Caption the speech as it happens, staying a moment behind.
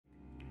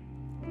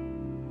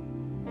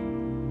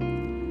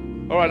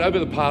All right, over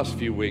the past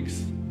few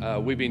weeks,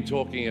 we've been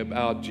talking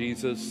about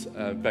Jesus.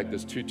 In fact,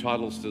 there's two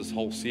titles to this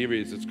whole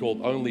series. It's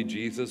called Only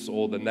Jesus,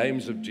 or The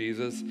Names of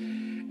Jesus.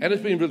 And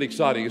it's been really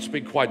exciting. It's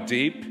been quite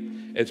deep.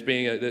 It's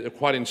been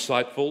quite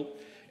insightful.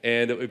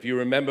 And if you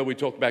remember, we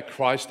talked about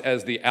Christ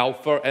as the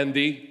Alpha and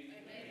the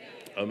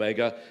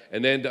Omega.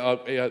 And then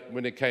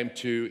when it came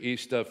to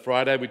Easter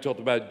Friday, we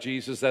talked about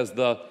Jesus as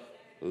the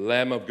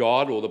Lamb of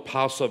God, or the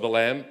Passover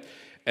Lamb.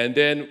 And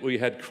then we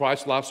had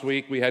Christ last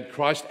week. We had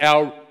Christ,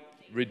 our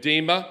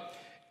Redeemer.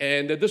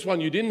 And this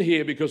one you didn't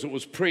hear because it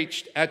was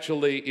preached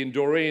actually in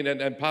Doreen,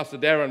 and Pastor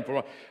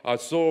Darren, I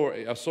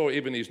saw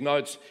even his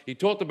notes, he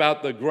talked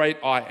about the great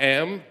I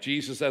am,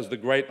 Jesus as the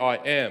great I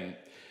am.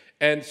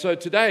 And so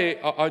today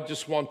I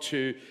just want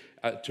to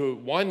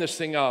wind this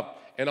thing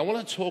up, and I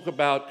want to talk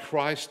about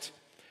Christ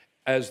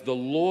as the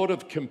Lord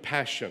of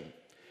compassion.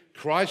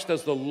 Christ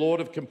as the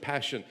Lord of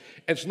compassion.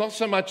 It's not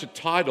so much a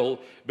title,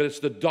 but it's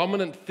the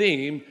dominant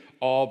theme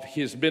of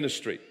his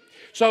ministry.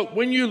 So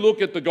when you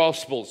look at the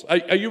Gospels,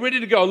 are you ready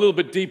to go a little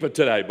bit deeper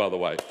today, by the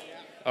way?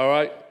 All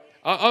right.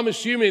 I'm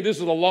assuming this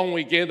is a long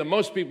weekend, and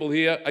most people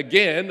here,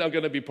 again, are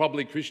going to be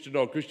probably Christian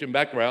or Christian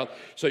background,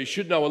 so you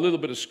should know a little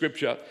bit of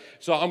Scripture.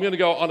 So I'm going to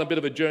go on a bit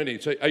of a journey.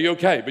 So are you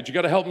okay? But you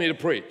got to help me to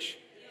preach.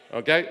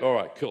 Okay? All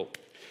right, cool.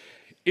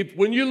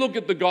 When you look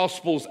at the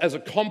Gospels as a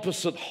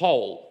composite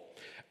whole,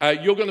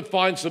 you're going to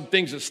find some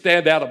things that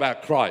stand out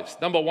about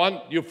Christ. Number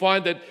one, you'll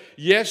find that,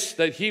 yes,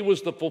 that he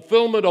was the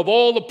fulfillment of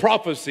all the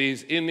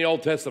prophecies in the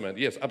Old Testament.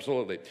 Yes,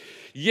 absolutely.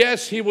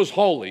 Yes, he was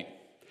holy.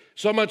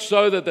 So much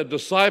so that the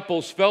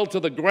disciples fell to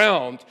the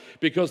ground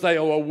because they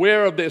are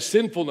aware of their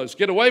sinfulness.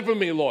 Get away from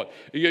me, Lord.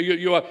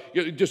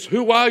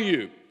 Who are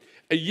you?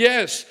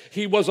 Yes,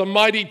 he was a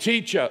mighty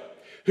teacher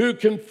who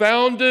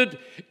confounded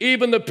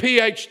even the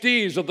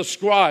PhDs of the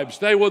scribes.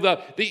 They were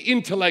the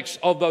intellects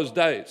of those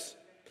days.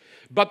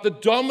 But the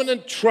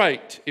dominant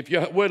trait, if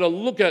you were to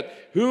look at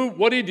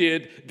what he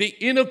did, the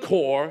inner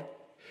core,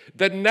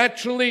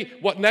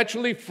 what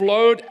naturally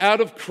flowed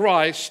out of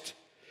Christ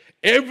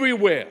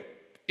everywhere,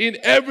 in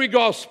every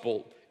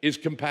gospel, is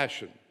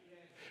compassion.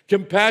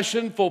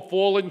 Compassion for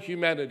fallen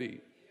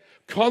humanity.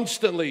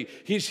 Constantly,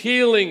 he's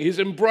healing, he's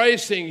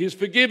embracing, he's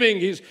forgiving,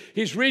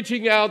 he's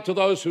reaching out to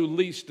those who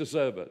least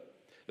deserve it.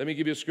 Let me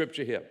give you a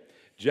scripture here.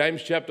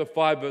 James chapter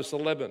 5, verse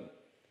 11.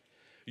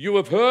 You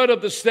have heard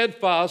of the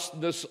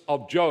steadfastness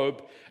of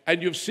Job,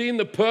 and you've seen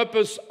the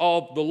purpose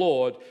of the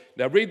Lord.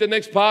 Now read the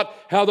next part.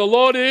 How the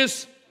Lord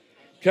is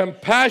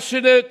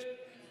compassionate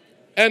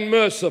and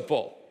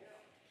merciful.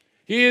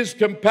 He is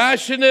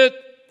compassionate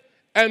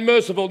and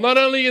merciful, not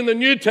only in the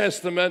New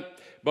Testament,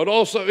 but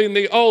also in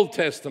the Old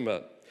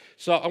Testament.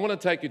 So I want to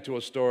take you to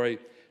a story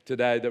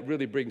today that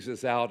really brings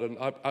this out. And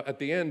at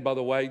the end, by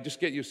the way,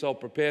 just get yourself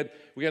prepared.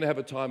 We're going to have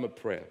a time of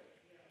prayer.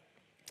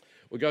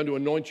 We're going to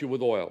anoint you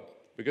with oil.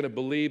 We're going to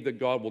believe that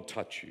God will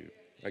touch you.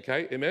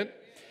 Okay? Amen?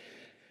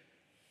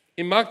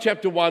 In Mark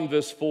chapter 1,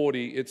 verse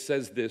 40, it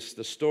says this,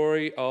 the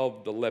story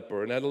of the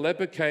leper. And a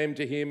leper came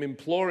to him,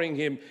 imploring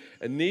him,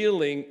 and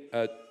kneeling,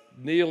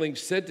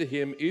 said to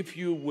him, if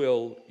you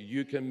will,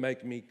 you can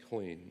make me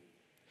clean.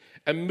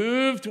 And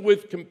moved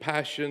with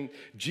compassion,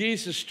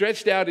 Jesus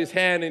stretched out his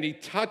hand and he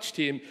touched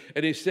him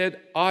and he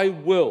said, I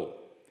will.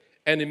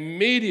 And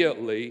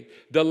immediately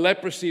the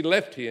leprosy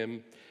left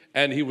him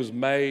and he was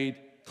made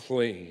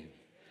clean.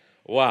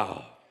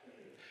 Wow.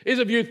 Here's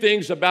a few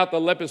things about the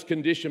leper's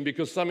condition,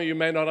 because some of you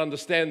may not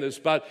understand this,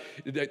 but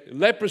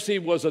leprosy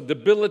was a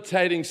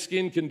debilitating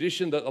skin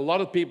condition that a lot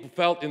of people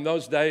felt in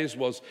those days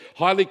was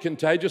highly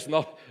contagious,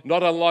 not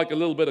unlike a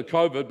little bit of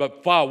COVID,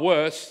 but far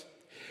worse.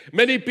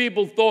 Many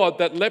people thought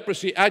that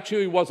leprosy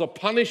actually was a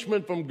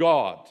punishment from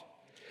God,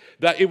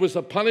 that it was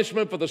a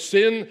punishment for the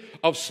sin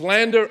of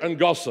slander and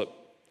gossip.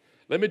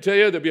 Let me tell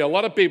you, there'll be a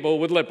lot of people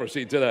with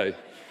leprosy today.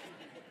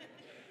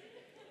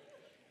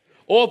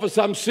 Or for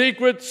some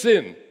secret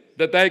sin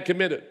that they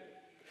committed.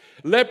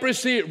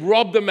 Leprosy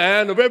robbed a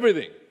man of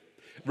everything.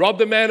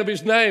 Robbed a man of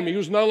his name. He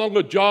was no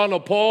longer John or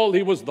Paul.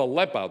 He was the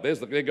leper.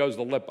 There goes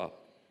the leper.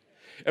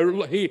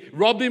 He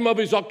robbed him of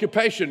his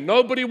occupation.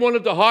 Nobody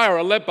wanted to hire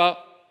a leper.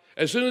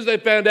 As soon as they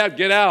found out,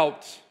 get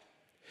out.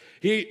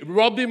 He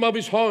robbed him of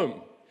his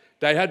home.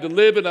 They had to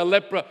live in a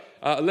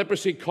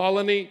leprosy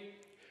colony.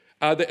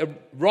 They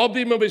robbed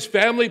him of his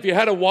family. If he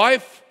had a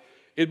wife,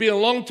 it'd been a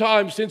long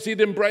time since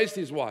he'd embraced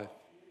his wife.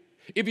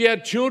 If he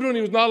had children,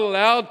 he was not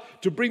allowed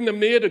to bring them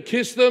near, to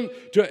kiss them,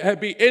 to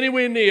be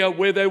anywhere near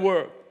where they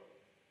were.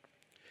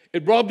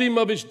 It robbed him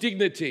of his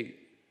dignity.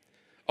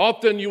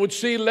 Often you would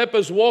see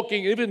lepers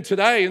walking, even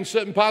today in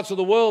certain parts of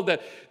the world,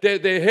 that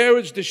their hair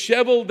is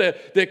disheveled,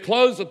 their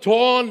clothes are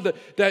torn,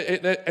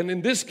 and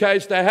in this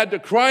case, they had to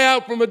cry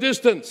out from a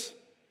distance,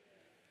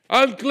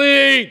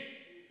 unclean,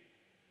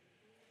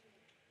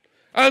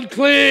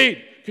 unclean.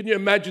 Can you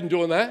imagine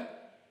doing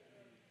that?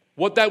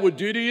 What that would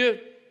do to you?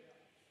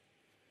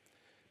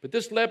 But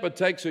this leper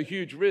takes a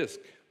huge risk.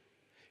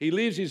 He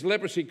leaves his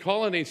leprosy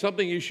colony,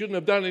 something he shouldn't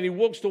have done, and he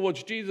walks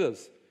towards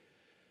Jesus.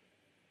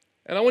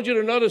 And I want you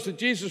to notice that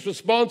Jesus'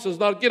 response is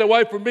not, get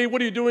away from me,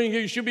 what are you doing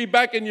here? You should be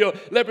back in your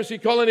leprosy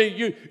colony.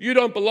 You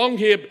don't belong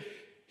here.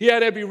 He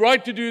had every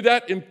right to do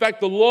that. In fact,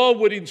 the law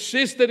would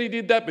insist that he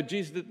did that, but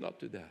Jesus did not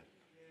do that.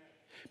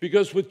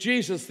 Because with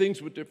Jesus,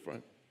 things were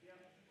different.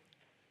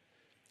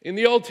 In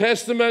the Old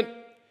Testament,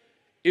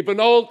 if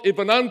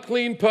an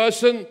unclean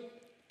person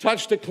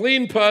touched a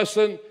clean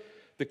person,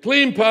 the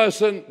clean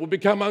person would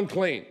become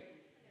unclean.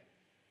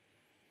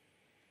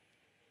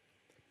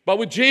 But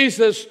with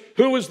Jesus,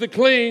 who was the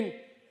clean,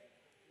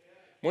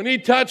 when he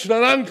touched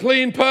an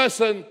unclean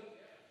person,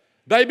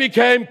 they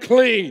became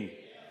clean.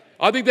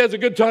 I think that's a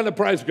good time to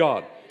praise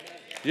God.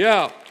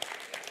 Yeah.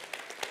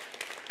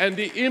 And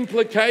the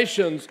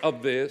implications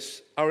of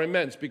this are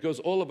immense because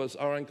all of us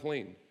are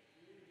unclean.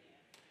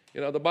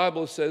 You know, the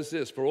Bible says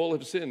this, for all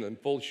have sinned and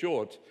fall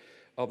short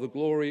of the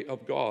glory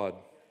of God.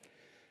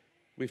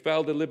 We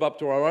fail to live up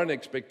to our own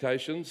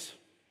expectations.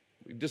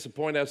 We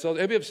disappoint ourselves.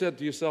 Have you ever said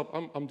to yourself,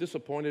 I'm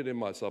disappointed in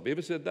myself? Have you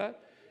ever said that?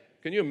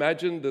 Can you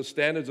imagine the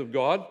standards of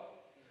God?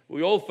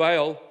 We all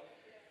fail,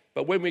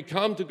 but when we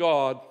come to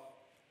God,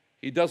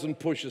 he doesn't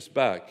push us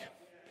back.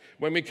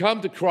 When we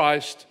come to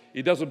Christ,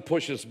 he doesn't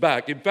push us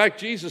back. In fact,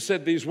 Jesus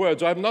said these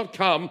words, I have not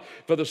come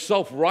for the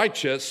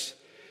self-righteous,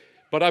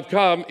 but I've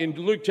come, in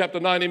Luke chapter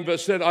 9, in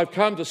verse 10, I've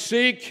come to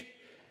seek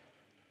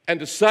and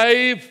to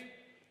save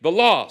the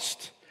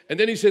lost. And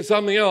then he said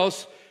something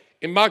else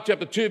in Mark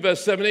chapter 2,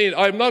 verse 17,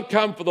 I have not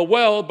come for the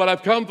well, but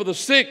I've come for the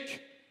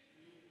sick.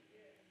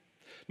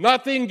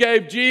 Nothing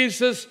gave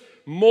Jesus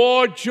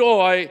more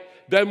joy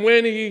than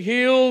when he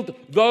healed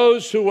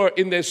those who were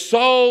in their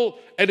soul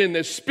and in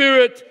their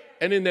spirit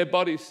and in their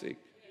body sick.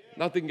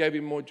 Nothing gave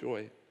him more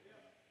joy.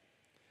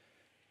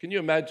 Can you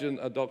imagine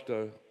a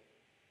doctor,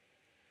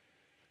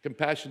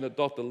 compassionate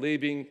doctor,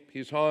 leaving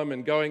his home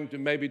and going to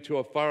maybe to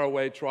a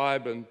faraway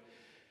tribe, and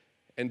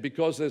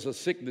because there's a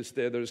sickness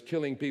there that is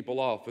killing people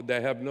off and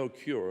they have no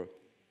cure.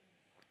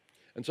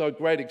 And so at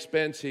great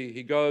expense,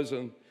 he goes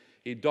and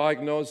he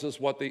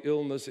diagnoses what the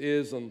illness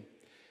is, and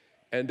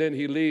then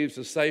he leaves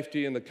the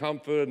safety and the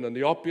comfort and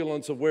the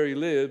opulence of where he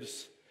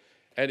lives.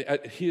 And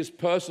at his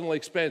personal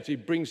expense, he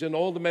brings in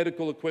all the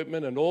medical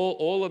equipment and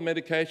all the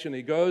medication.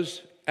 He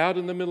goes out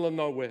in the middle of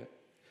nowhere.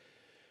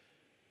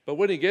 But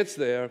when he gets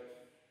there,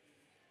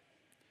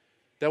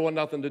 they want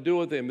nothing to do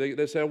with him.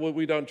 They say, well,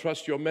 we don't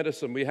trust your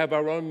medicine. We have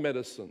our own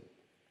medicine.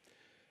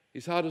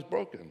 His heart is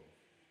broken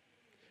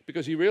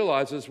because he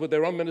realizes with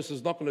their own medicine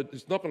it's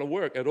not going to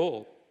work at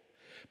all.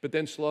 But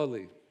then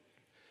slowly,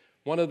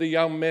 one of the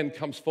young men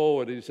comes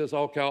forward and he says,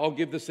 okay, I'll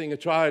give this thing a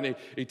try. And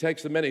he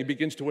takes the medicine, he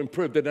begins to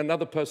improve. Then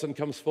another person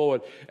comes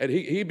forward and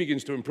he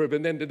begins to improve.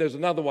 And then there's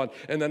another one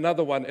and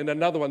another one and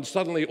another one.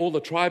 Suddenly all the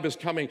tribe is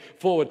coming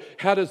forward.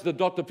 How does the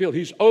doctor feel?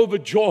 He's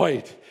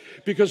overjoyed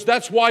because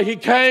that's why he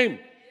came.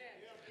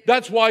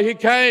 That's why he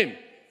came.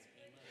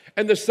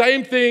 And the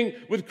same thing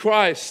with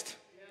Christ.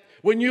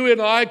 When you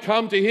and I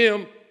come to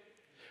him,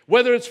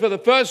 whether it's for the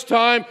first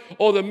time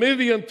or the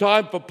millionth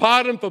time, for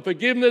pardon, for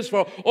forgiveness,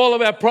 for all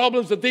of our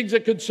problems, the things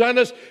that concern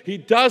us, he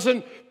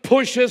doesn't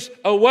push us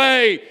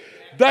away.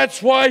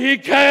 That's why he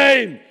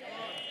came.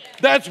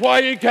 That's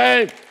why he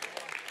came.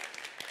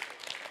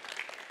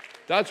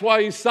 That's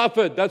why he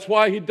suffered. That's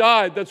why he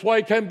died. That's why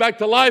he came back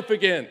to life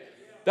again.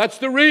 That's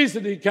the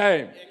reason he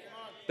came.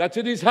 That's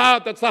in his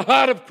heart. That's the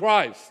heart of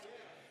Christ.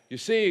 You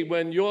see,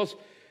 when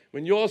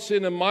your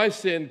sin and my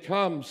sin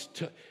comes,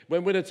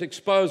 when it's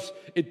exposed,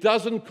 it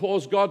doesn't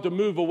cause God to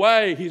move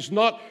away. He's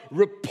not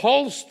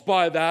repulsed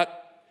by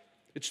that.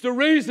 It's the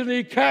reason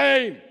he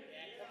came.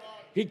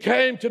 He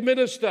came to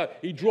minister.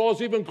 He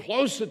draws even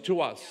closer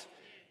to us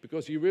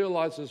because he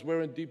realizes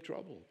we're in deep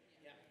trouble.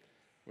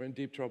 We're in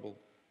deep trouble.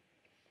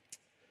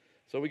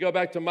 So we go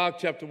back to Mark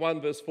chapter 1,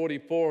 verse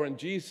 44, and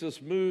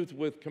Jesus moved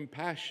with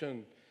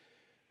compassion.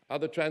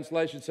 Other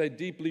translations say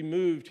deeply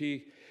moved.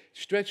 He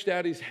stretched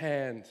out his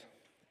hand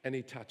and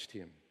he touched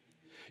him.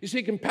 You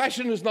see,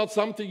 compassion is not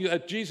something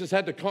that Jesus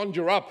had to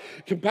conjure up.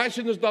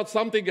 Compassion is not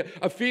something,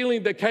 a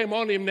feeling that came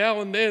on him now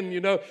and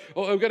then,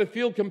 oh, I've got to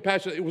feel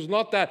compassion. It was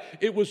not that.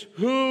 It was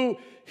who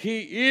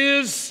he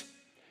is,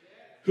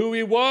 who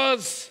he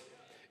was,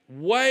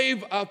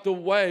 wave after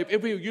wave.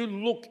 You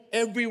look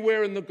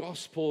everywhere in the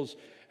Gospels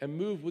and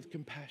move with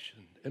compassion.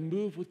 And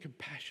move with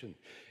compassion.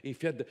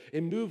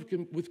 And move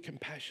with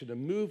compassion.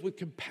 And move with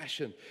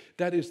compassion.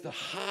 That is the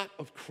heart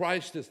of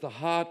Christ. It's the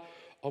heart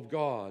of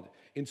God.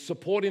 In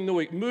supporting the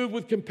weak. Move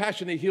with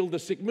compassion. He healed the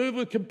sick. Move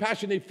with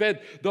compassion. He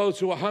fed those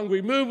who are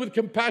hungry. Move with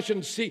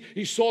compassion.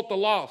 He sought the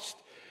lost.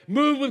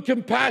 Move with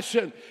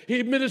compassion.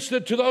 He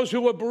ministered to those who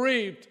were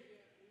bereaved.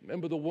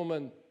 Remember the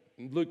woman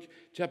in Luke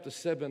chapter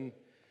 7. And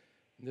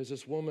there's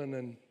this woman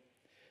and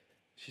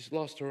she's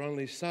lost her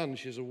only son.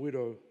 She's a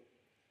widow.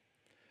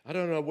 I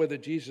don't know whether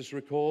Jesus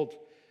recalled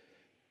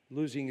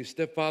losing his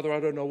stepfather. I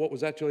don't know what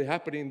was actually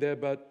happening there,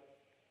 but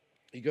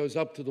he goes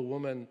up to the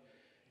woman.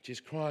 She's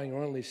crying,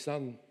 her only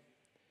son.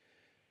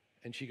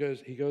 And he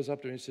goes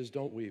up to her and says,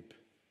 don't weep.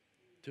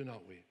 Do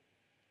not weep.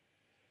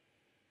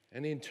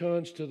 And he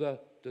turns to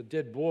the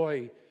dead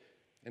boy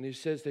And he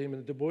says to him,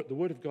 and the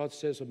word of God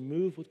says,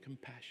 move with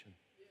compassion.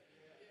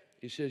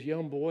 He says,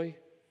 young boy,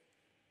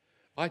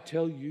 I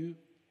tell you,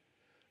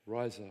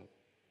 rise up.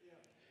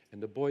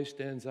 And the boy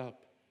stands up.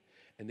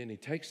 And then he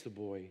takes the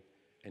boy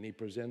and he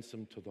presents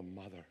him to the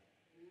mother.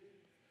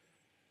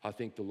 I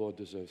think the Lord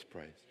deserves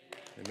praise.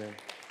 Amen.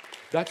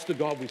 That's the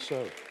God we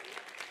serve.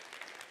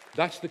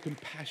 That's the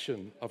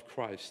compassion of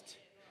Christ.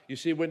 You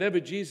see, whenever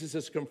Jesus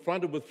is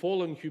confronted with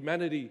fallen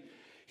humanity,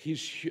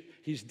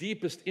 his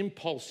deepest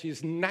impulse,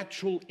 his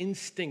natural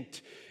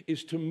instinct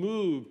is to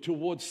move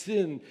towards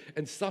sin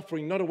and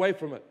suffering, not away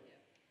from it.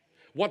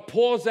 What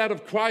pours out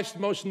of Christ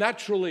most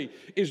naturally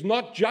is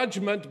not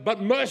judgment,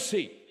 but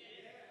mercy.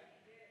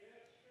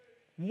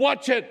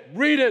 Watch it,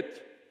 read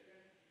it.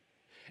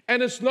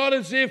 And it's not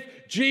as if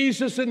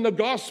Jesus in the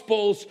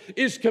Gospels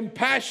is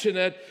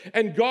compassionate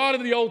and God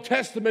in the Old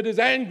Testament is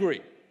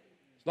angry.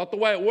 It's not the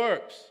way it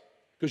works.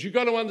 Because you've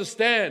got to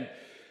understand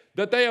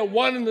that they are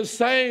one and the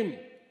same.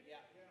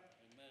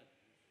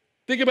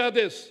 Think about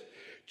this.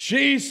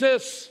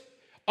 Jesus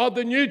of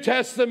the New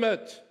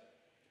Testament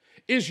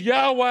is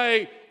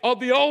Yahweh of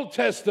the Old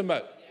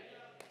Testament.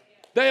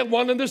 They are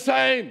one and the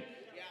same.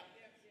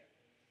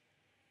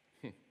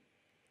 Do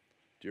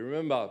you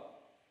remember?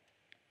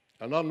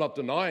 And I'm not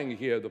denying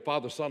here the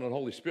Father, Son, and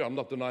Holy Spirit. I'm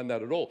not denying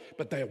that at all.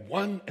 But they are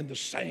one and the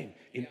same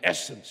in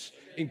essence,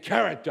 in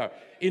character,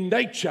 in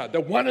nature.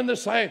 They're one and the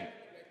same.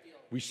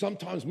 We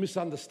sometimes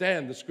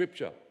misunderstand the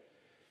Scripture.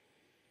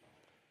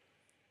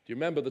 Do you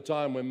remember the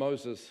time when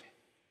Moses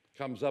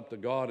comes up to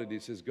God and he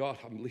says, God,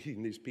 I'm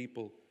leading these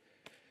people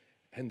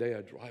and they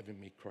are driving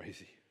me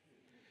crazy.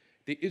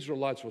 The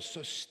Israelites were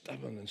so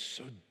stubborn and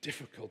so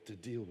difficult to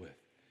deal with.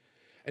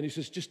 And he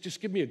says,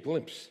 just give me a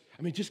glimpse.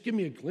 Just give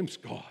me a glimpse,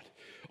 God,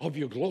 of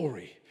your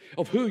glory,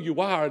 of who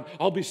you are, and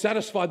I'll be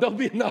satisfied. That'll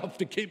be enough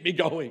to keep me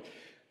going.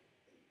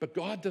 But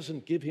God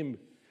doesn't give him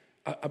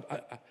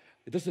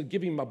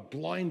a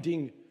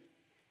blinding,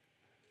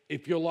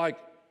 if you're like,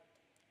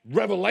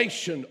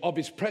 revelation of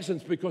his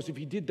presence, because if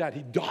he did that,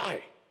 he'd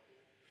die.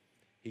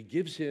 He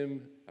gives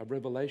him a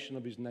revelation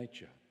of his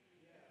nature.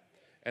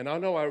 And I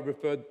know I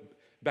referred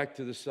back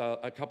to this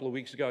a couple of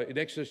weeks ago. In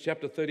Exodus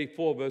chapter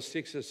 34, verse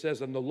 6, it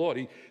says, and the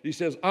Lord, he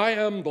says, I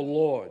am the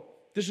Lord.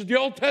 This is the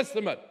Old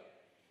Testament.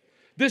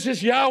 This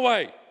is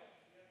Yahweh.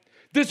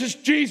 This is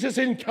Jesus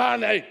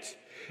incarnate.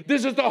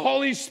 This is the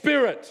Holy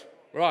Spirit.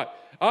 Right.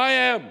 I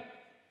am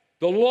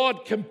the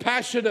Lord,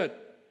 compassionate,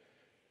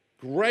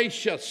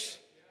 gracious,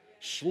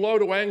 slow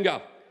to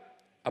anger,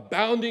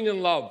 abounding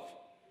in love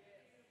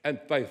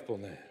and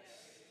faithfulness.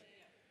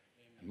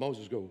 And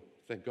Moses goes,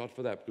 thank God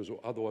for that, because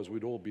otherwise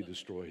we'd all be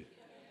destroyed.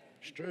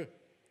 It's true.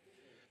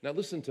 Now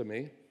listen to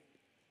me.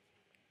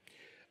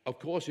 Of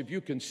course, if you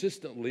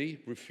consistently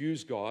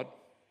refuse God,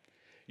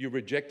 you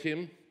reject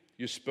him,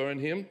 you spurn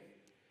him,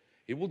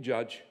 he will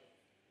judge.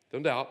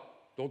 Don't doubt.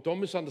 Don't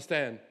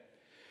misunderstand.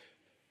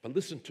 But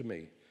listen to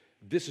me.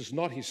 This is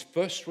not his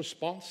first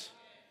response.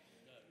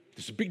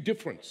 There's a big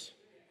difference.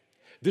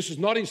 This is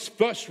not his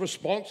first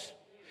response.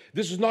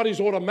 This is not his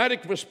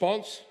automatic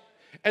response.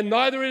 And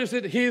neither is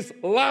it his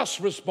last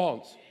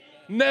response.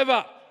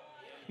 Never.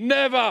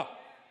 Never.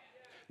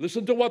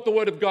 Listen to what the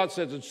Word of God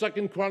says in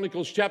 2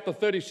 Chronicles chapter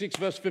 36,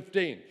 verse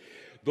 15.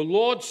 The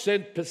Lord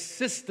sent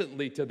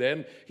persistently to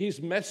them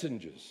his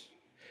messengers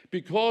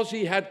because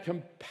he had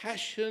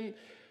compassion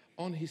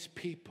on his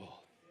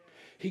people.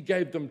 He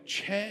gave them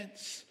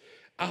chance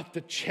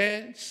after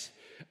chance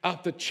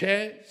after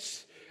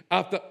chance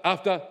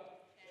after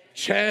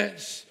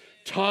chance,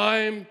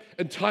 time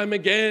and time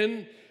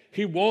again.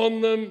 He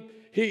warned them.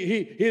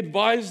 He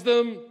advised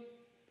them.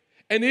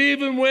 And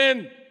even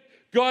when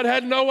God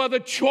had no other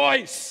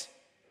choice,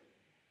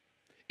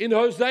 in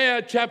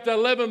Hosea chapter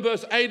 11,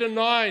 verse 8 and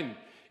 9,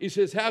 he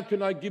says, how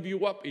can I give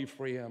you up,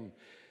 Ephraim?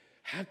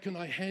 How can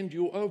I hand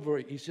you over?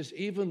 He says,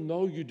 even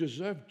though you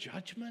deserve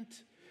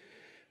judgment,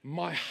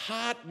 my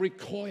heart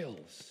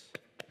recoils.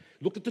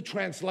 Look at the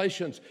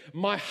translations.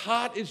 My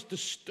heart is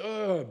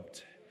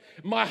disturbed.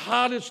 My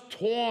heart is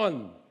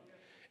torn.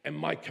 And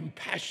my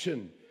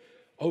compassion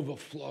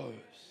overflows.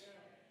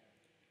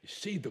 You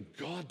see, the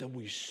God that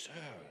we serve.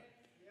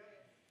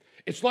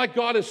 It's like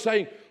God is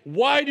saying,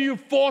 why do you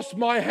force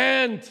my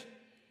hand?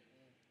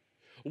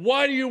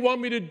 Why do you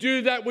want me to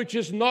do that which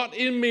is not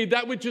in me,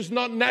 that which is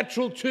not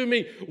natural to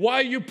me? Why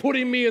are you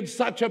putting me in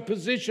such a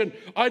position?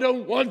 I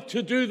don't want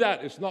to do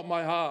that. It's not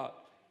my heart.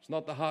 It's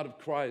not the heart of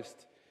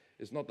Christ.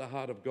 It's not the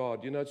heart of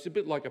God. You know, it's a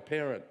bit like a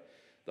parent.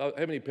 How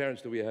many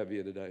parents do we have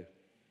here today?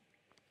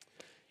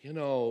 You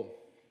know,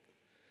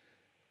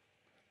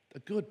 a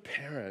good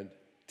parent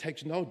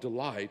takes no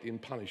delight in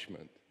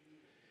punishment.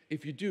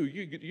 If you do,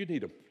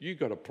 you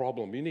got a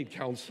problem. You need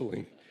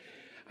counseling.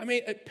 I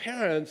mean,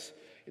 parents,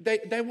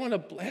 they want to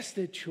bless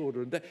their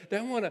children.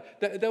 They want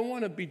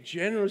to be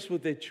generous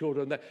with their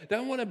children. They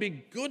want to be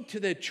good to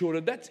their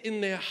children. That's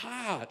in their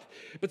heart.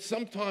 But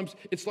sometimes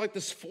it's like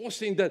this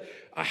forcing that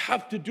I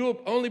have to do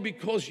it only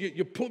because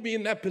you put me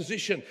in that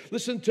position.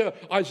 Listen to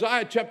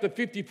Isaiah chapter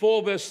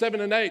 54, verse 7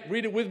 and 8.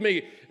 Read it with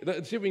me.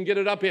 Let's see if we can get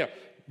it up here.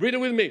 Read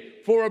it with me.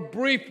 For a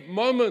brief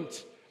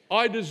moment,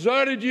 I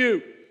deserted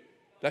you.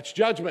 That's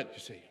judgment, you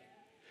see.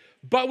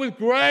 But with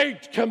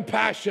great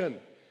compassion,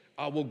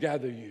 I will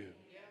gather you.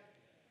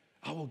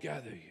 I will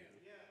gather you.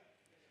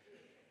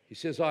 He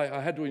says, I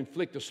had to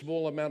inflict a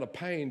small amount of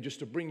pain just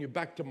to bring you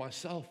back to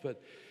myself,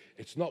 but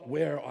it's not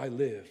where I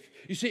live.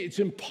 You see, it's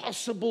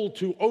impossible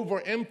to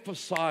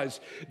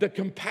overemphasize the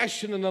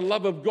compassion and the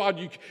love of God.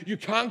 You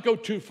can't go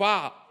too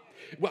far.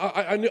 Well,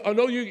 I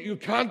know you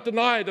can't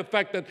deny the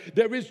fact that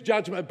there is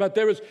judgment, but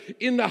there is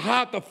in the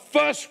heart the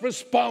first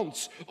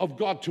response of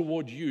God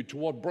toward you,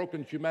 toward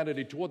broken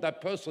humanity, toward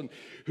that person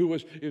who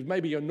is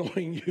maybe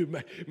annoying you,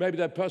 maybe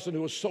that person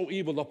who is so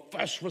evil. The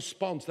first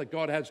response that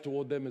God has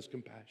toward them is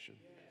compassion.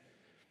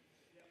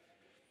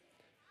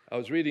 I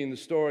was reading the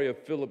story of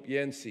Philip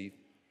Yancey,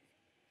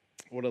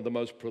 one of the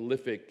most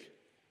prolific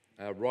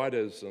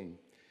writers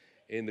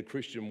in the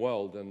Christian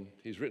world, and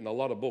he's written a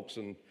lot of books,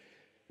 and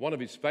one of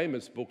his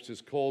famous books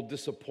is called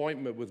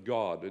Disappointment with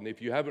God. And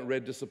if you haven't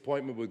read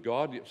Disappointment with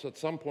God, at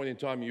some point in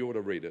time you ought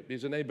to read it.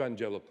 He's an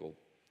evangelical.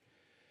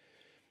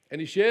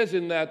 And he shares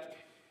in that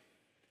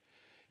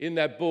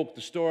book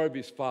the story of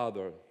his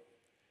father.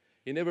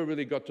 He never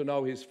really got to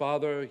know his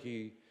father.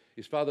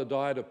 His father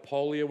died of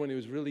polio when he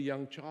was a really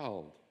young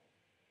child.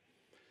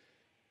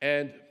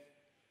 And,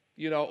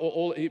 you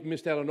know, he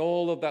missed out on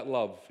all of that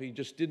love. He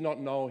just did not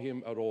know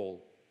him at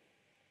all.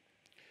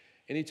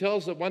 And he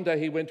tells that one day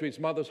he went to his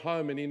mother's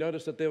home and he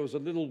noticed that there was a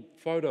little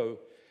photo,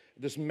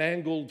 this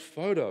mangled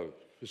photo,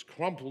 this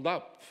crumpled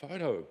up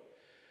photo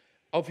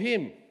of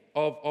him,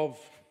 of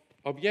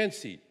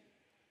Yancey,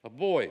 a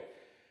boy,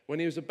 when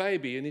he was a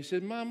baby. And he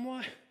said, Mom,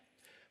 why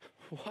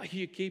are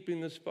you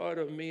keeping this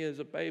photo of me as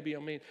a baby? I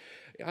mean,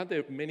 aren't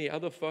there many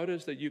other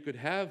photos that you could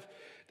have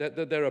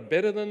that are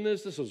better than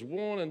this? This is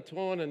worn and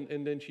torn.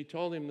 And then she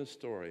told him this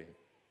story.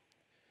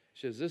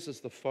 She says, this is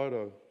the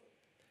photo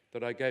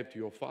that I gave to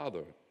your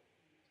father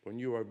when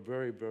you were a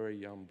very, very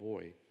young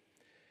boy.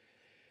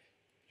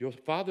 Your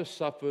father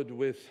suffered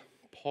with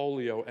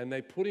polio, and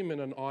they put him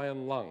in an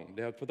iron lung.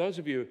 Now, for those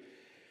of you,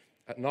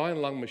 an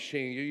iron lung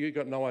machine, you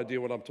got no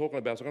idea what I'm talking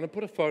about. So I'm going to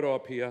put a photo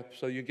up here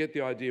so you get the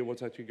idea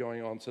what's actually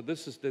going on. So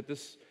this.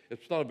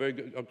 It's not a very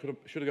good,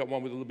 should have got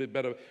one with a little bit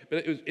better,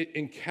 but it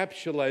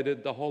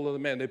encapsulated the whole of the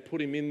man. They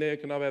put him in there.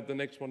 Can I have the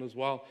next one as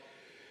well?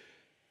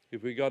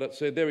 If we got it,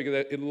 so there we go.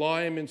 It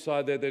lie him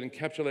inside there, that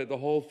encapsulated the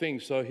whole thing.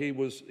 So he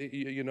was,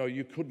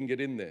 you couldn't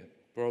get in there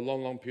for a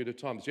long, long period of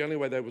time. It's the only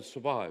way they would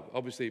survive.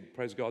 Obviously,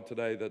 praise God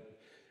today that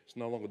it's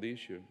no longer the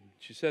issue.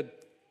 She said,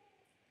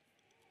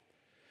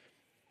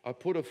 I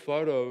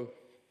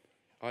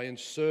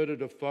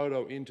inserted a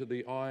photo into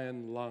the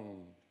iron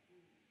lung.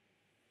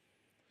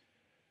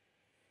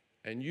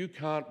 And you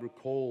can't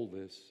recall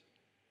this,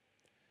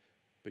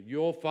 but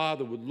your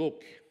father would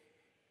look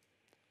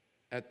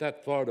at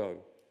that photo.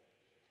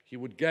 He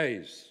would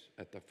gaze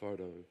at the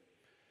photo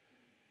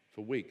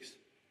for weeks.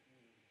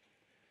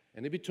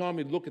 And every time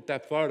he'd look at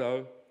that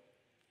photo,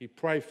 he'd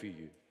pray for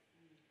you.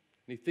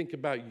 And he'd think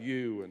about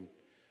you and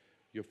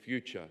your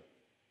future.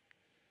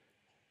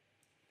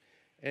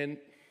 And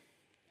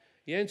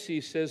Yancey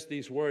says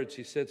these words.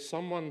 He said,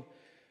 someone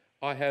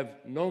I have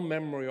no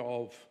memory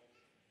of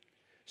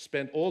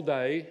spent all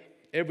day,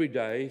 every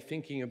day,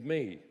 thinking of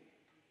me,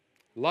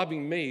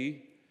 loving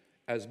me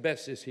as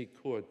best as he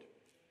could.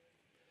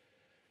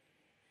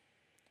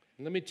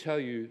 And let me tell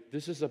you,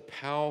 this is a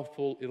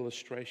powerful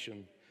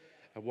illustration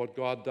of what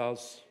God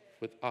does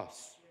with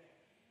us.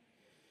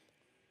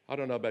 I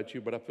don't know about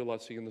you, but I feel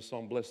like singing the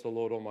song, Bless the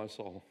Lord, O my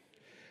soul,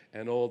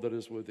 and all that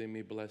is within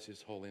me, bless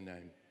his holy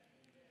name.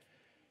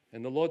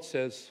 And the Lord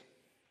says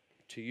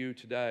to you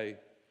today,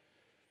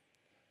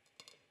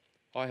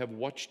 I have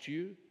watched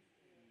you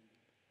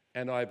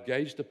and I have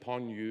gazed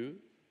upon you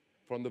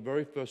from the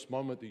very first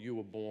moment that you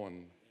were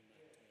born.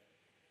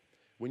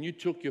 When you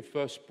took your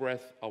first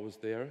breath, I was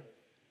there.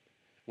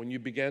 When you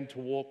began to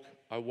walk,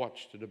 I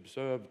watched and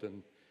observed,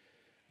 and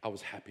I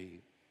was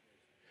happy.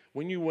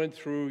 When you went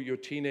through your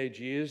teenage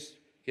years,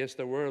 yes,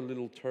 they were a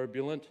little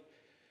turbulent,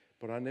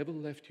 but I never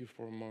left you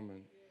for a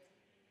moment.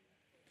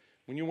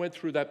 When you went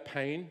through that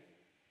pain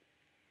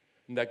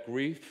and that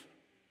grief,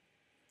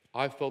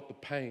 I felt the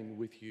pain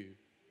with you.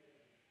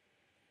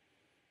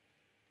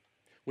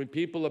 When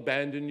people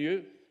abandoned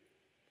you,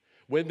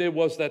 when there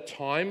was that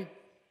time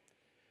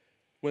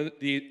when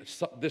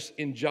this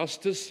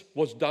injustice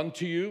was done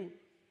to you,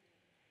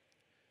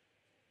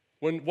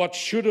 when what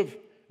should have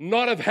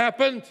not have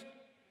happened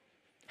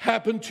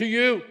to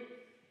you,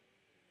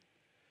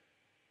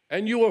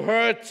 and you were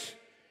hurt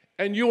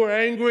and you were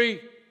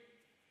angry,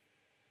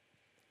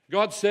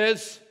 God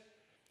says,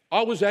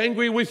 I was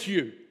angry with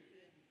you.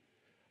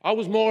 I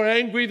was more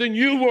angry than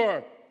you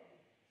were,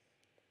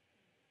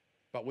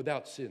 but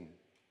without sin.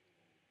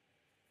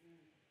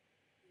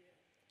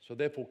 So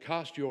therefore,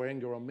 cast your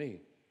anger on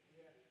me.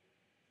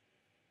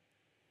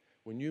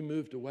 When you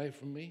moved away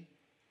from me,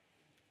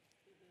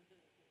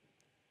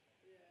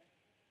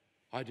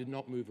 I did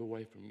not move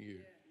away from you.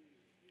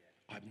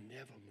 I've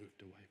never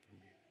moved away from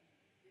you.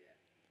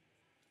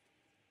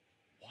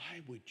 Why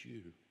would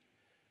you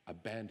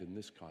abandon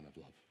this kind of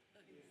love?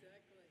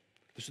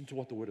 Listen to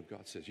what the Word of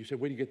God says. You say,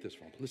 where do you get this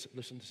from?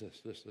 Listen to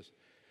this. Listen.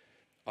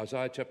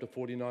 Isaiah chapter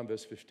 49,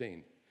 verse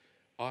 15.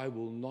 I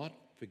will not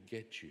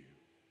forget you.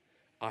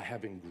 I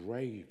have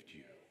engraved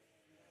you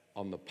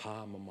on the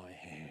palm of my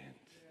hand.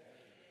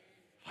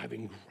 I've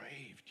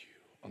engraved you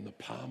on the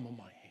palm of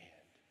my hand.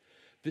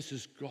 This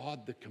is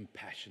God, the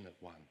compassionate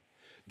one.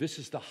 This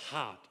is the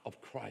heart of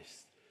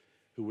Christ,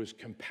 who is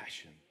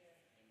compassion.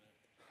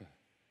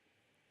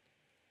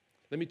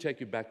 Let me take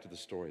you back to the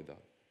story, though.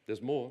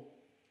 There's more.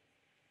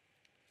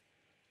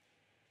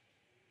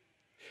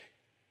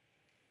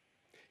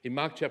 In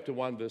Mark chapter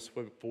 1, verse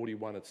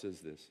 41, it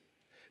says this.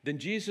 Then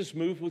Jesus,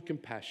 moved with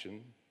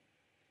compassion,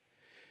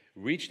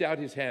 reached out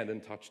his hand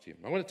and touched him.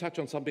 I want to touch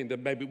on something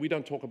that maybe we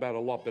don't talk about a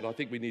lot, but I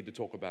think we need to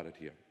talk about it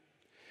here.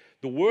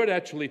 The word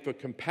actually for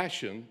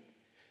compassion,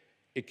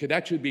 it could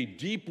actually be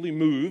deeply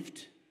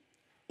moved,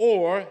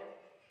 or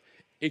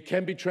it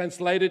can be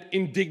translated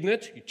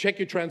indignant. You check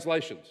your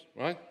translations,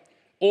 right?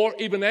 Or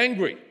even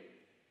angry.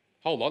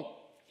 Hold on.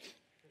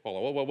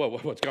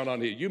 What's going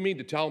on here? You mean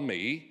to tell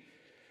me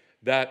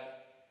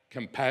that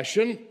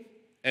compassion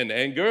and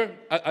anger,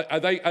 are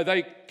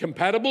they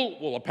compatible?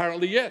 Well,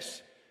 apparently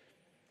yes.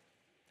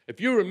 If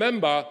you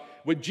remember,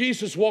 when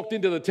Jesus walked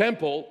into the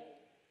temple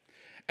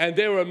and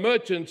there were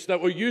merchants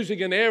that were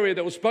using an area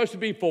that was supposed to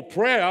be for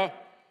prayer,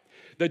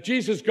 that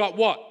Jesus got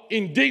what?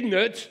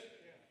 Indignant,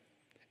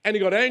 and he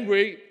got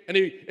angry, and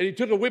he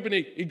took a whip and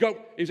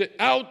he said,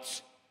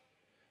 out.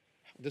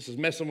 This is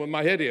messing with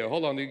my head here.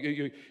 Hold on,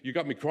 you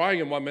got me crying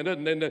in 1 minute,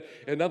 and then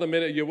another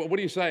minute, what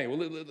are you saying?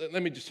 Well,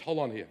 let me just hold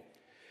on here.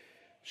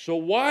 So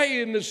why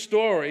in this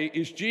story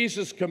is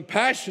Jesus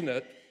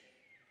compassionate,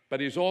 but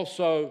he's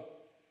also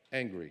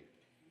angry?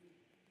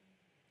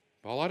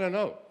 Well, I don't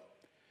know.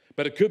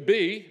 But it could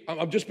be,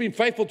 I'm just being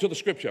faithful to the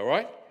scripture, all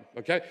right?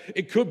 Okay?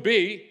 It could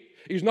be,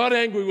 he's not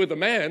angry with the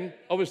man.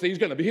 Obviously, he's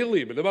going to heal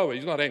him, but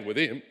he's not angry with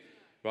him,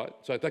 right?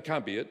 So that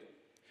can't be it.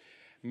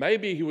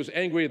 Maybe he was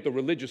angry at the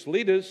religious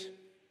leaders,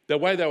 the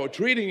way they were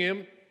treating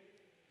him.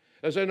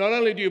 They said, not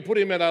only do you put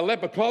him in a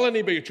leper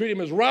colony, but you treat him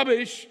as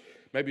rubbish.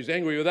 Maybe he's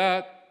angry with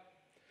that.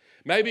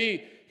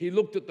 Maybe he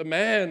looked at the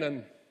man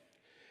and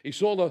he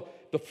saw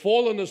the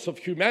fallenness of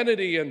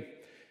humanity, and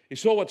he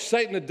saw what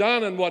Satan had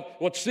done and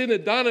what sin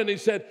had done, and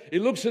he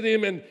looks at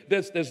him, and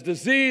there's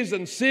disease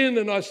and sin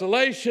and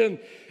isolation,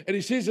 and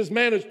he sees this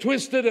man is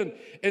twisted and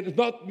it's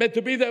not meant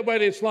to be that way.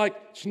 It's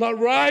like, it's not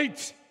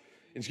right.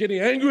 He's getting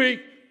angry.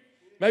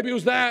 Maybe it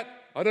was that.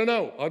 I don't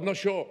know. I'm not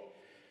sure.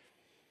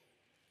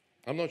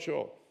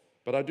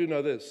 But I do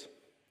know this,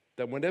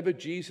 that whenever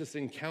Jesus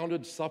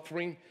encountered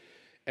suffering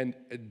and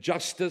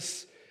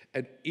justice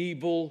and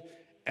evil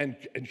and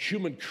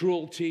human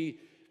cruelty,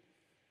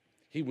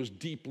 he was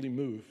deeply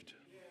moved.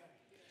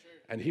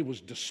 And he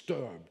was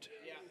disturbed.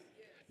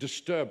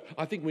 Disturbed.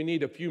 I think we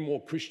need a few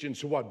more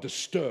Christians who are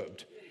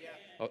disturbed.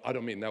 I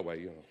don't mean that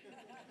way,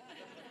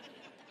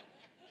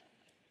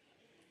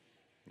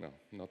 No,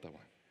 not that way.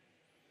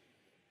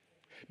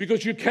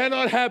 Because you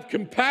cannot have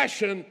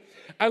compassion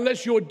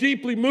unless you're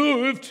deeply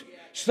moved,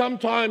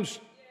 sometimes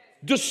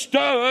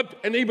disturbed,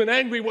 and even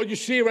angry what you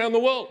see around the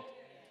world.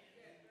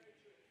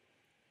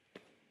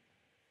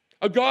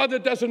 A God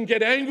that doesn't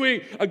get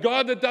angry, a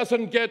God that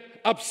doesn't get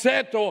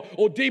upset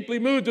or deeply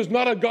moved is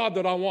not a God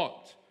that I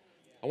want.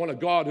 I want a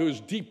God who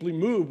is deeply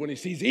moved when he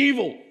sees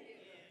evil.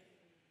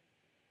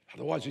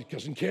 Otherwise, he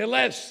doesn't care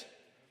less.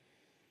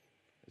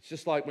 It's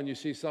just like when you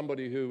see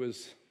somebody who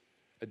is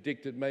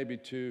addicted maybe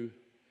to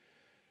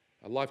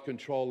a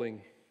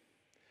life-controlling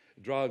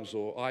drugs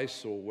or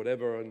ice or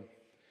whatever, and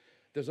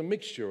there's a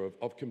mixture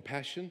of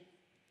compassion,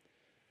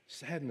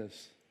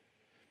 sadness,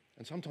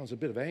 and sometimes a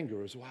bit of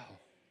anger as well.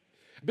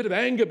 A bit of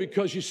anger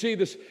because you see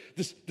this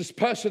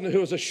person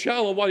who is a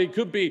shell of what he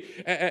could be,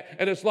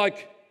 and it's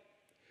like,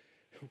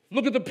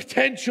 look at the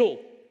potential.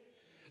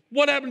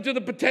 What happened to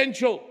the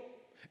potential?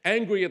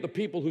 Angry at the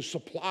people who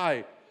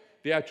supply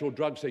the actual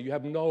drugs, say you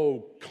have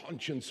no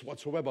conscience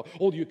whatsoever.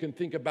 All you can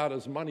think about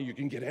is money. You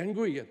can get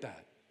angry at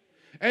that.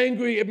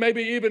 Angry,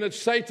 maybe even at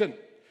Satan,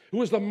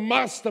 who is the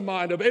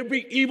mastermind of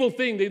every evil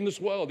thing in this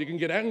world. You can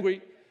get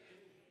angry.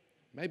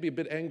 Maybe a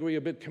bit angry,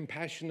 a bit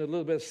compassionate, a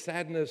little bit of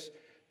sadness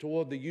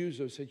toward the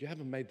user who said, you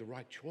haven't made the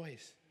right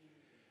choice.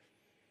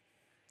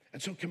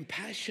 And so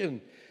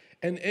compassion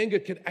and anger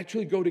can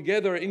actually go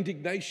together,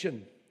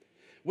 indignation.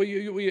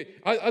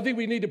 I think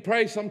we need to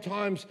pray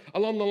sometimes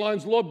along the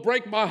lines, Lord,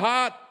 break my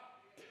heart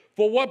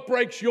for what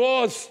breaks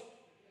yours.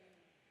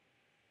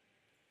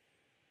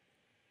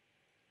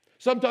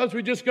 Sometimes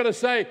we just got to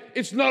say,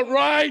 it's not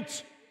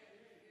right.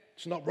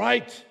 It's not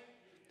right.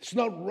 It's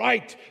not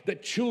right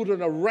that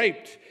children are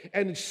raped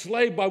and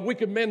enslaved by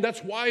wicked men.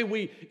 That's why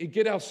we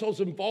get ourselves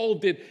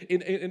involved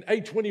in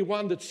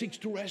A21 that seeks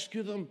to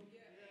rescue them.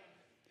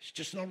 It's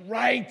just not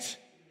right.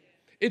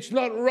 It's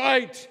not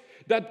right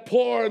that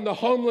poor and the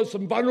homeless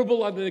and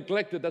vulnerable are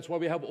neglected. That's why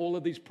we have all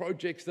of these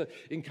projects that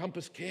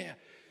encompass care.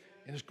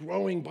 And it's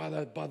growing by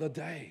the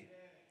day.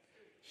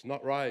 It's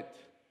not right.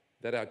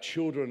 that our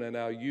children and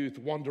our youth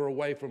wander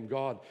away from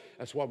God.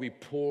 That's why we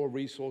pour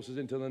resources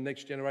into the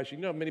next generation.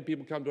 You know, many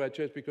people come to our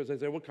church because they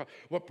say,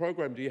 what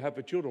program do you have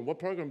for children? What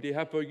program do you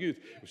have for youth?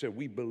 We say,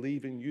 we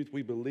believe in youth.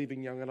 We believe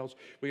in young adults.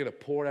 We're going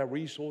to pour our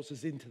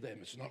resources into them.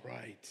 It's not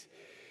right.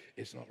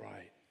 It's not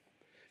right.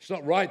 It's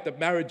not right that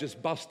marriages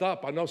bust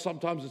up. I know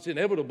sometimes it's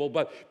inevitable,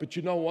 but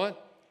you know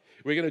what?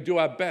 We're going to do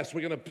our best.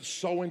 We're going to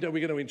sow into it.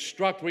 We're going to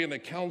instruct. We're going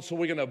to counsel.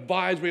 We're going to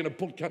advise. We're going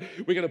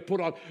to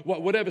put on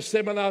whatever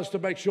seminars to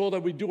make sure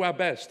that we do our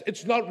best.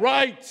 It's not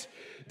right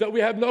that we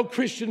have no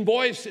Christian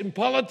voice in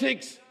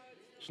politics.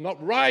 It's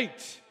not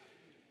right,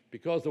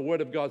 because the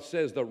Word of God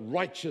says that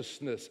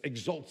righteousness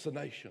exalts a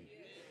nation.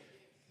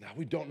 Now,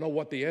 we don't know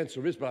what the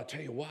answer is, but I'll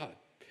tell you what,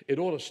 it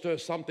ought to stir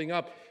something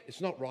up.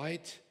 It's not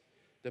right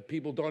that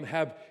people don't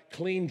have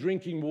clean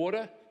drinking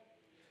water.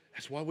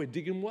 That's why we're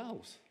digging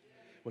wells.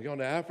 We're going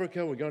to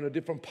Africa. We're going to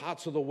different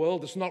parts of the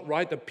world. It's not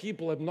right that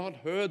people have not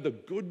heard the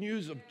good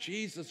news of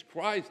Jesus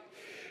Christ,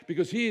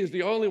 because He is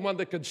the only one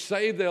that can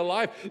save their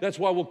life. That's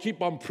why we'll keep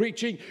on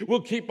preaching.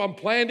 We'll keep on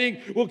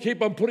planting. We'll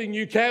keep on putting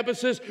new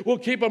campuses. We'll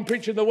keep on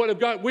preaching the Word of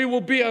God. We will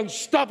be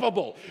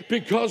unstoppable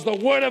because the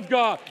Word of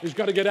God is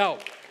going to get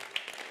out.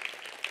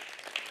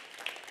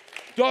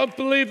 Don't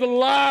believe the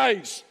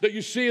lies that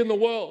you see in the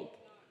world.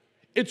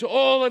 It's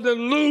all an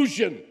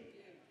illusion.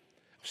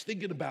 I was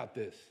thinking about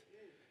this.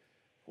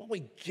 What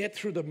we get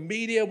through the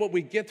media, what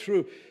we get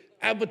through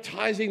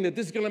advertising that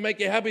this is going to make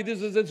you happy,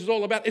 this is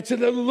all about, it's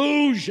an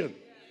illusion.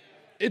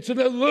 It's an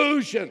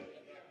illusion.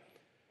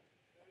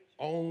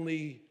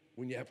 Only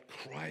when you have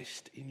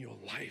Christ in your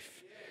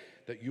life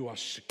that you are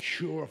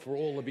secure for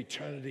all of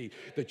eternity,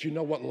 that you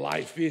know what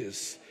life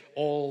is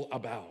all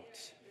about.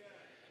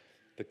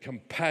 The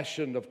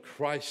compassion of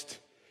Christ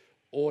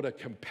ought to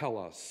compel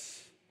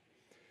us.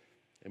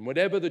 And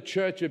whenever the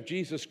Church of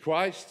Jesus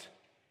Christ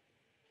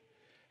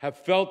have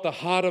felt the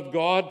heart of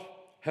God,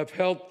 have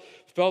felt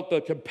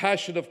the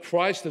compassion of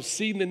Christ, have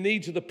seen the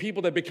needs of the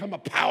people, they've become a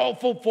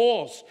powerful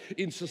force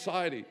in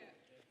society.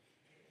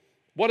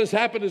 What has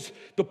happened is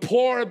the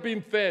poor have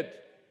been fed.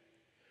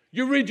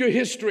 You read your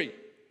history.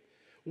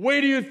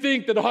 Where do you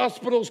think that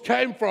hospitals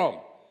came from?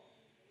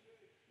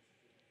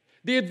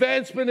 The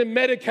advancement in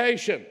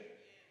medication.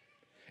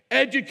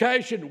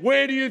 Education,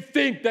 where do you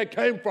think that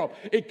came from?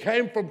 It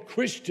came from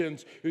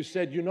Christians who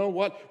said, you know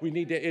what? We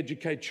need to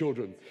educate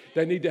children.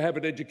 They need to have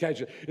an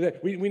education.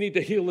 We need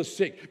to heal the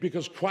sick,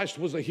 because Christ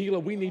was a healer.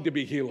 We need to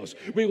be healers.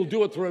 We will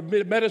do it through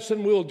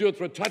medicine. We will do it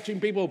through touching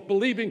people,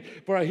 believing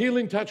for a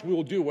healing touch. We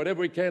will do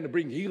whatever we can to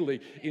bring healing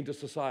into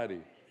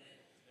society.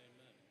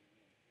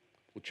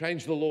 We'll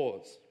change the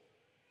laws.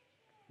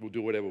 We'll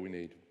do whatever we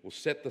need. We'll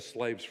set the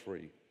slaves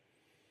free.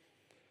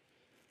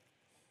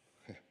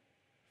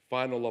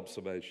 Final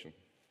observation.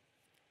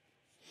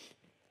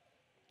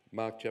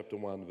 Mark chapter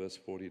 1, verse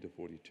 40 to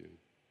 42.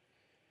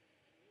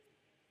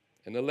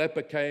 And the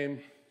leper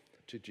came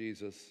to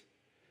Jesus,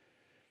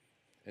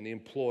 and he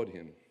implored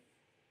him,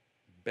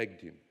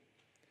 begged him,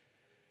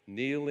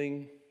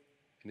 kneeling,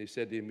 and he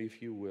said to him,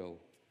 if you will,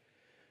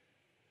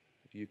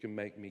 you can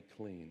make me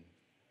clean,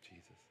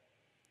 Jesus.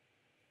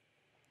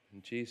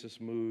 And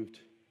Jesus, moved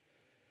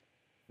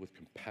with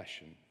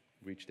compassion,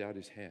 reached out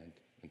his hand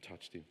and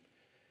touched him.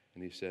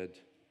 And he said,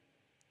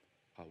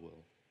 I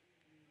will.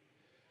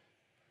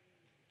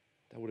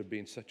 That would have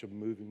been such a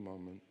moving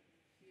moment.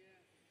 Yeah.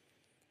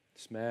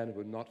 This man who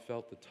had not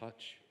felt the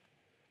touch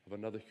of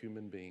another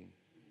human being.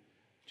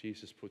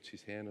 Jesus puts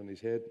his hand on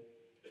his head.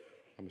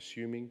 I'm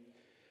assuming.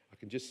 I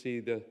can just see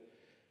the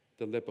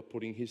leper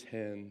putting his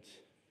hand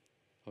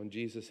on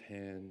Jesus'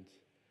 hand.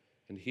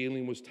 And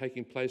healing was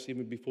taking place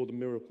even before the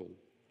miracle.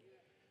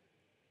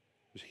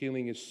 It was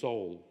healing his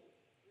soul.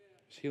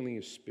 It was healing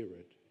his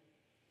spirit.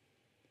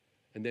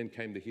 And then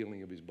came the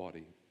healing of his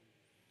body.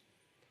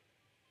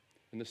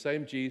 And the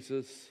same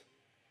Jesus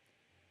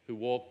who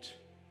walked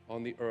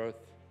on the earth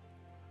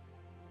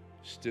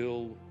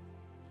still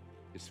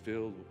is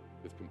filled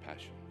with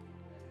compassion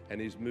and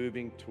is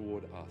moving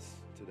toward us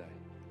today.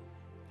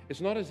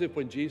 It's not as if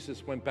when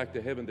Jesus went back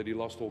to heaven that he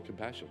lost all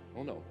compassion.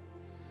 Oh no.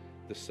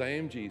 The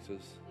same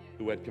Jesus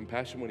who had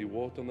compassion when he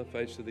walked on the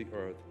face of the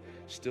earth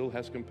still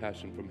has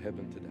compassion from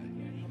heaven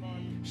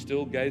today.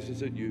 Still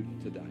gazes at you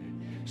today.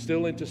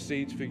 Still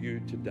intercedes for you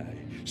today.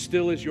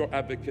 Still is your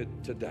advocate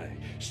today.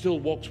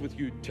 Still walks with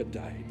you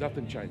today.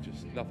 Nothing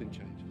changes. Nothing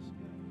changes.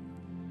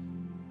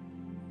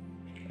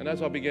 And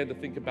as I began to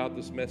think about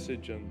this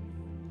message, and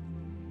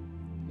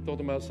I thought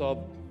to myself,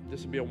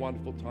 this would be a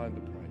wonderful time to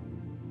pray.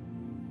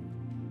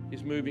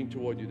 He's moving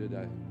toward you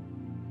today.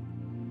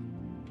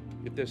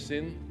 If there's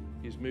sin,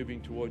 he's moving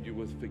toward you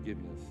with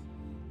forgiveness.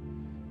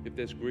 If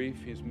there's grief,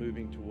 he's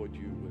moving toward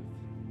you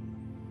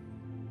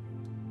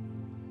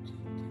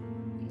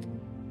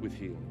with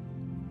healing.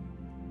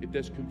 If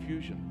there's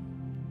confusion,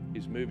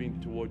 he's moving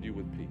toward you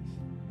with peace.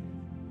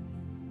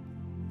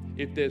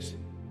 If there's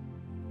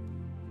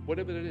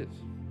whatever it is,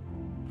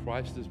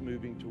 Christ is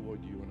moving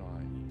toward you and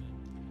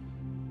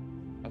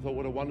I thought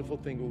what a wonderful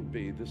thing it would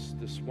be.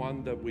 This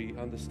one that we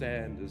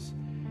understand is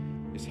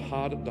It's the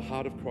heart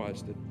of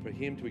Christ, that for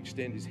him to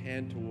extend his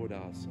hand toward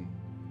us and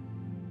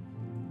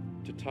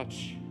to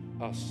touch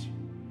us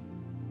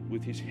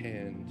with his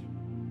hand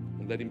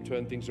and let him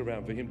turn things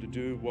around, for him to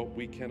do what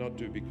we cannot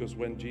do. Because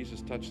when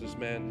Jesus touched this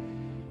man,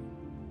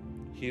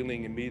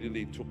 healing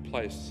immediately took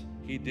place.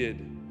 He did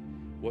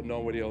what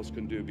nobody else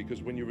can do,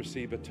 because when you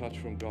receive a touch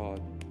from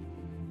God,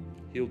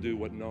 he'll do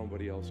what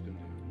nobody else can do.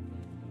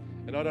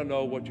 And I don't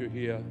know what you're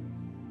here,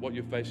 what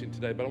you're facing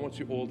today, but I want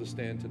you all to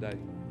stand today.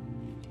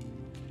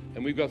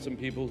 And we've got some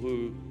people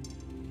who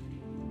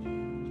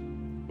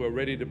are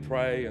ready to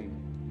pray, and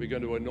we're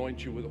going to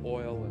anoint you with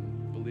oil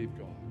and believe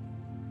God.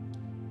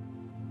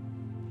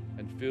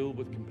 And filled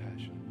with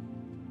compassion,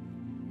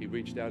 he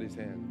reached out his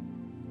hand.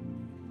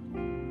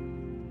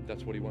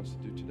 That's what he wants to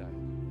do today.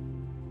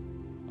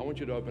 I want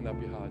you to open up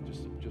your heart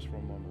just for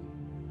a moment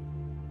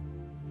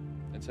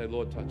and say,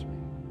 Lord, touch me.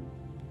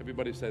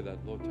 Everybody say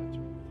that, Lord, touch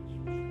me.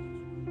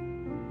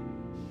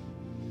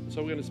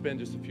 So we're going to spend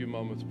just a few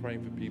moments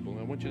praying for people.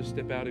 And I want you to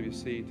step out of your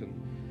seat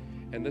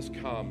and let's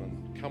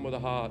come with a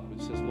heart that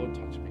says, Lord,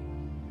 touch me.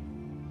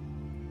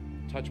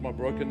 Touch my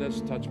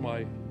brokenness, touch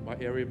my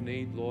area of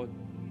need, Lord.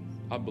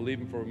 I'm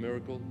believing for a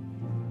miracle.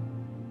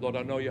 Lord,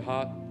 I know your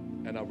heart,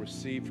 and I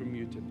receive from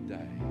you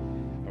today.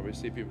 I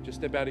receive you. Just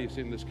step out of your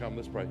seat and let's come.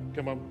 Let's pray.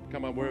 Come on,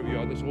 wherever you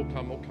are. Let's all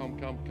come.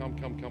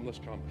 Let's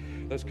come.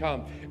 Let's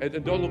come.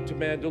 And don't look to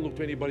man, don't look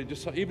to anybody.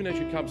 Just even as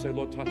you come, say,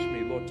 Lord, touch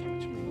me. Lord, touch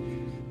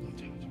me. Lord,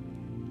 touch me.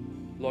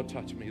 Lord,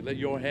 touch me. Let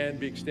your hand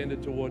be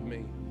extended toward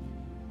me.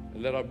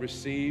 And let I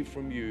receive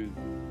from you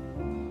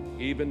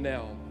even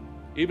now.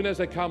 Even as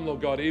they come, Lord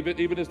God,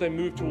 even as they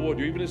move toward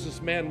you, even as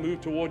this man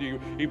moved toward you,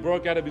 he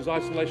broke out of his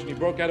isolation, he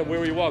broke out of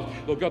where he was.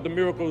 Lord God, the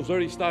miracle is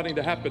already starting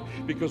to happen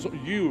because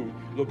you,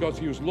 Lord God,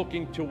 he was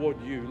looking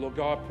toward you. Lord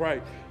God, I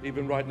pray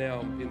even right now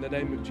in the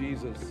name of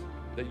Jesus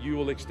that you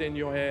will extend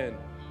your hand.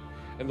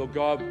 And Lord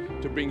God,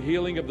 to bring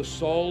healing of the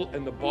soul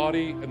and the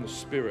body and the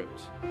spirit.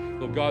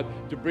 Lord God,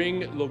 to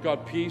bring, Lord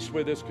God, peace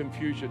where there's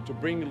confusion. To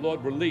bring,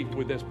 Lord, relief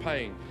where there's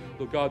pain.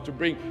 Lord God, to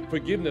bring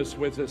forgiveness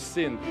where there's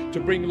sin. To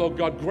bring, Lord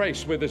God,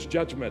 grace where there's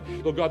judgment.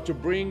 Lord God, to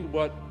bring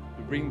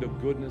the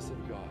goodness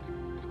of God.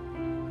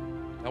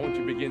 I want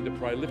you to begin to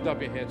pray. Lift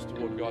up your hands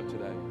toward God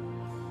today.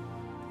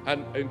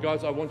 And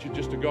guys, I want you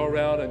just to go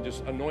around and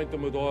just anoint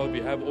them with oil if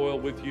you have oil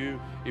with you.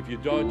 If you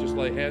don't, just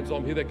lay hands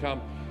on them. Here they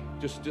come.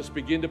 Just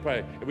begin to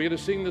pray. And we're going to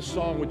sing this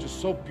song, which is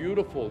so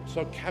beautiful,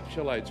 so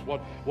encapsulates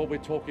what we're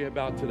talking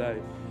about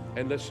today.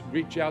 And let's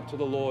reach out to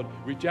the Lord,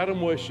 reach out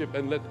and worship,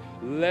 and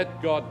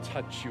let God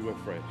touch you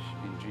afresh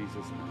in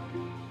Jesus'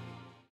 name.